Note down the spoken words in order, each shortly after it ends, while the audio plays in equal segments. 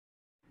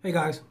Hey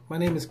guys, my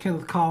name is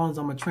Kenneth Collins.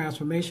 I'm a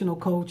transformational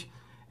coach,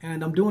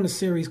 and I'm doing a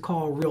series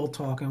called Real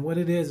Talk. And what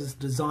it is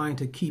designed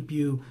to keep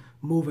you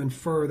moving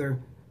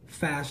further,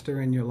 faster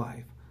in your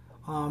life.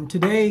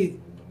 Today,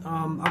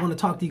 I want to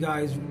talk to you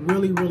guys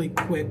really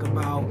quick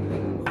about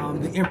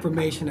the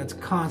information that's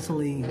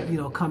constantly,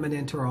 coming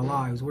into our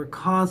lives. We're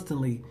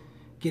constantly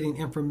getting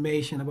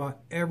information about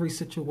every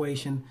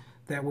situation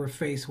that we're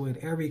faced with,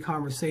 every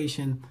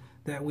conversation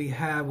that we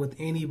have with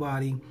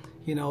anybody.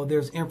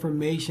 There's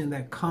information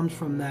that comes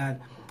from that.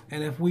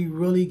 And if we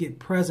really get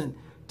present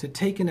to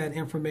taking that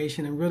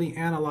information and really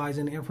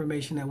analyzing the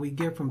information that we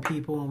get from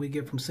people and we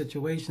get from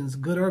situations,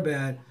 good or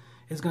bad,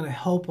 is going to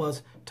help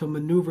us to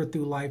maneuver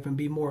through life and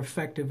be more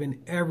effective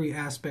in every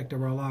aspect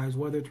of our lives,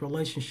 whether it's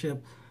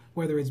relationship,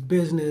 whether it's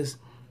business,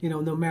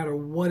 no matter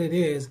what it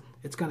is,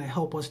 it's going to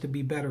help us to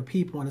be better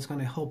people, and it's going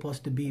to help us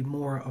to be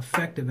more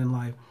effective in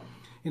life.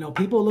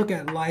 People look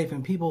at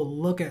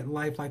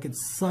life like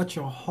it's such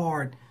a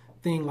hard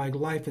thing, like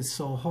life is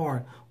so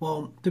hard.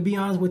 Well, to be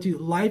honest with you,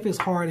 life is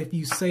hard if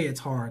you say it's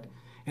hard.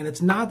 And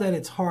it's not that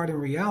it's hard in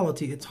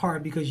reality, it's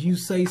hard because you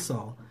say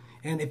so.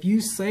 And if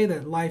you say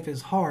that life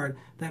is hard,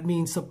 that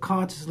means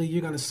subconsciously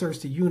you're going to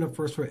search the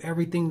universe for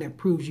everything that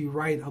proves you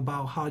right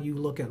about how you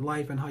look at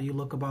life and how you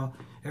look about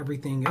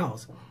everything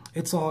else.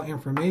 It's all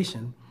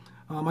information.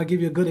 I'll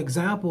give you a good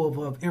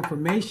example of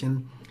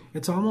information.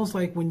 It's almost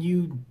like when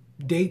you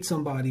date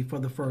somebody for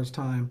the first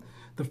time.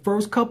 The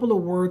first couple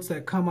of words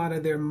that come out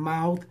of their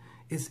mouth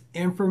is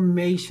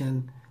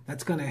information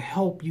that's going to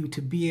help you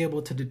to be able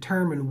to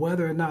determine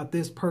whether or not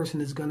this person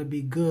is going to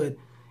be good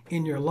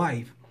in your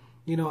life.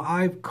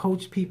 I've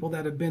coached people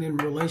that have been in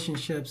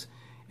relationships,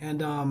 and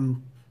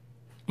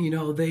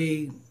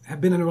they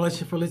have been in a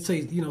relationship for, let's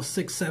say,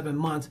 6-7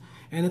 months,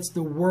 and it's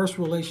the worst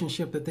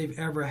relationship that they've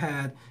ever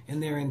had in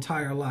their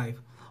entire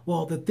life.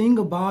 Well, the thing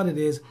about it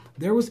is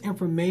there was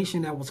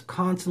information that was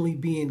constantly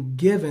being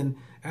given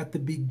at the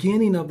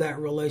beginning of that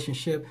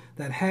relationship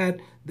that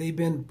had they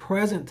been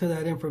present to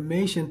that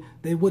information,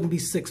 they wouldn't be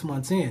 6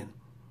 months in.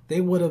 They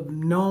would have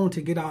known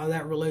to get out of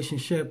that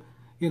relationship,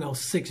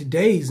 6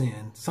 days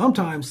in,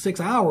 sometimes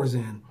 6 hours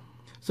in.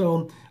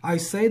 So I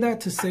say that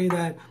to say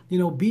that,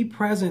 be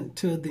present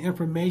to the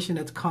information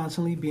that's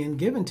constantly being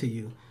given to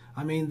you.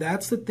 I mean,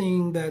 that's the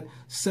thing that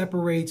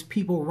separates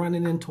people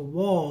running into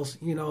walls,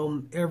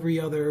 every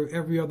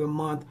other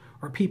month,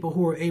 or people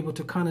who are able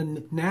to kind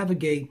of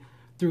navigate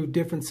through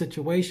different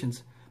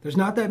situations. There's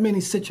not that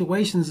many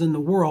situations in the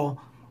world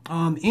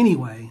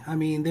anyway. I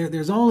mean,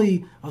 there's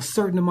only a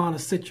certain amount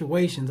of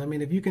situations. I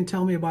mean, if you can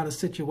tell me about a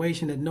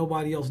situation that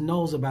nobody else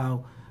knows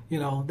about,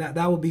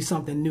 that would be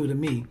something new to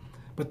me.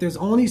 But there's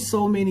only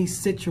so many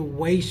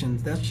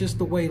situations. That's just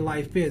the way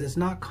life is. It's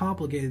not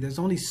complicated. There's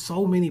only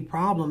so many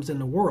problems in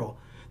the world.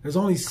 There's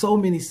only so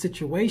many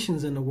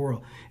situations in the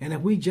world. And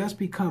if we just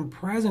become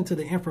present to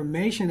the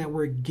information that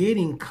we're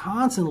getting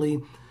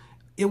constantly,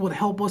 it would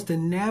help us to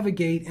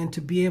navigate and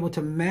to be able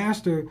to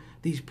master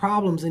these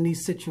problems and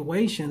these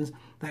situations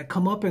that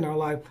come up in our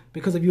life.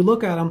 Because if you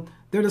look at them,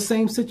 they're the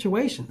same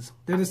situations.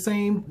 They're the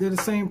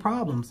same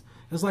problems.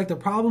 It's like the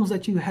problems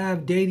that you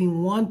have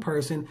dating one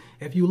person.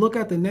 If you look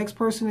at the next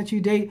person that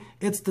you date,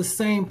 it's the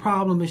same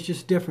problem. It's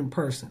just different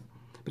person.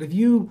 But if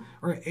you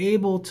are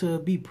able to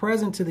be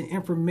present to the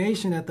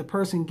information that the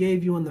person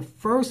gave you in the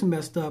first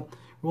messed up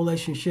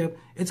relationship,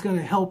 it's going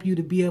to help you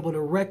to be able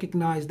to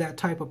recognize that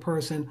type of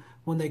person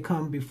when they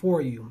come before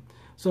you.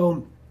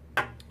 So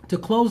to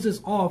close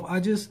this off,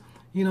 I just,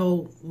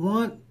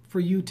 want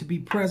for you to be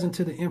present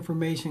to the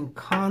information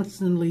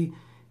constantly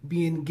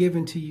being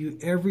given to you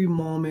every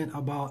moment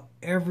about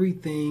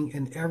everything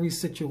and every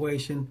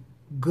situation,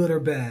 good or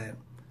bad.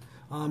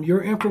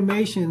 Your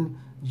information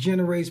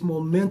generates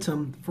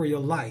momentum for your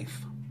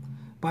life.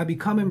 By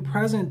becoming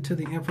present to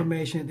the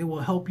information, it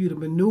will help you to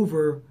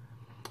maneuver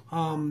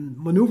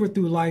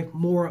through life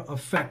more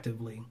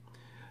effectively.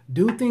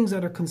 Do things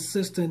that are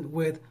consistent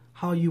with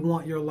how you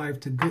want your life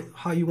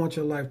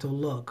to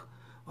look.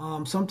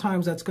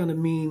 Sometimes that's going to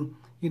mean,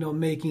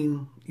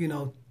 making,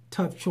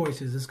 tough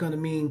choices. It's going to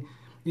mean,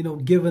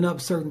 giving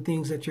up certain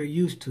things that you're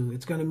used to.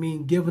 It's going to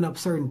mean giving up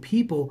certain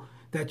people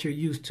that you're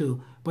used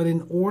to. But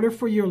in order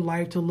for your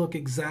life to look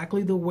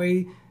exactly the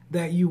way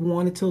that you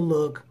want it to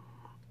look,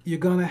 you're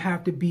going to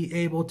have to be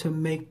able to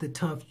make the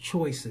tough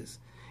choices.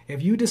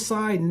 If you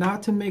decide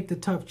not to make the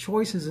tough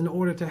choices in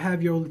order to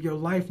have your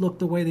life look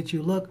the way that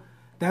you look,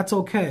 that's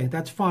okay.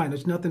 That's fine.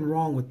 There's nothing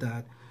wrong with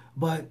that.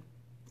 But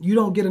you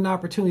don't get an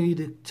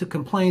opportunity to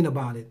complain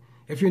about it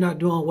if you're not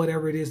doing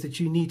whatever it is that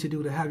you need to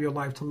do to have your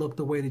life to look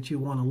the way that you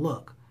want to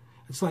look.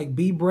 It's like,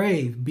 be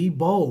brave, be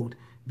bold,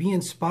 be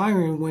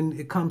inspiring when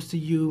it comes to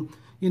you,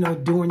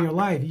 doing your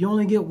life. You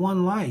only get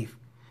one life.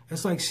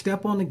 It's like,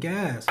 step on the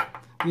gas,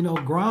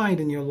 grind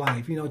in your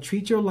life,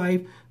 treat your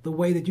life the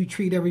way that you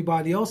treat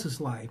everybody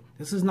else's life.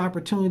 This is an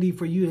opportunity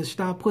for you to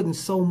stop putting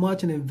so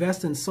much and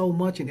investing so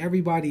much in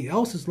everybody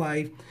else's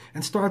life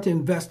and start to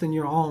invest in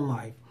your own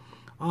life.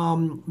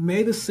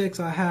 May the 6th,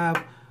 I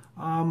have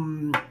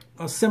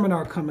a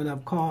seminar coming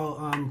up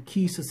called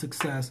Keys to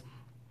Success.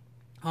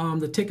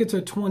 The tickets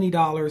are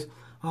 $20.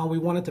 We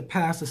wanted to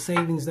pass the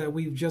savings that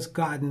we've just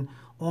gotten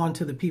on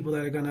to the people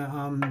that are going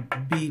to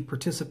be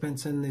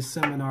participants in this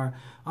seminar.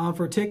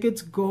 For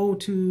tickets, go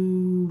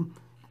to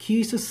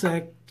Keys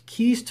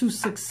to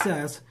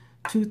Success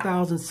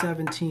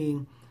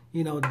 2017,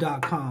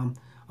 .com.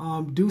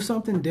 Do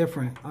something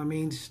different. I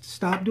mean,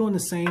 stop doing the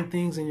same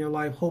things in your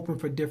life, hoping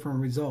for different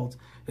results.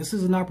 This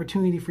is an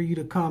opportunity for you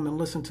to come and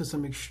listen to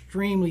some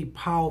extremely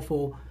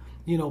powerful,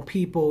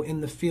 people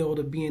in the field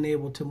of being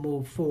able to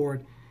move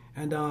forward.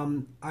 And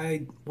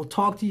I will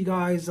talk to you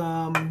guys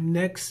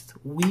next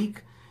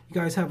week. You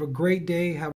guys have a great day.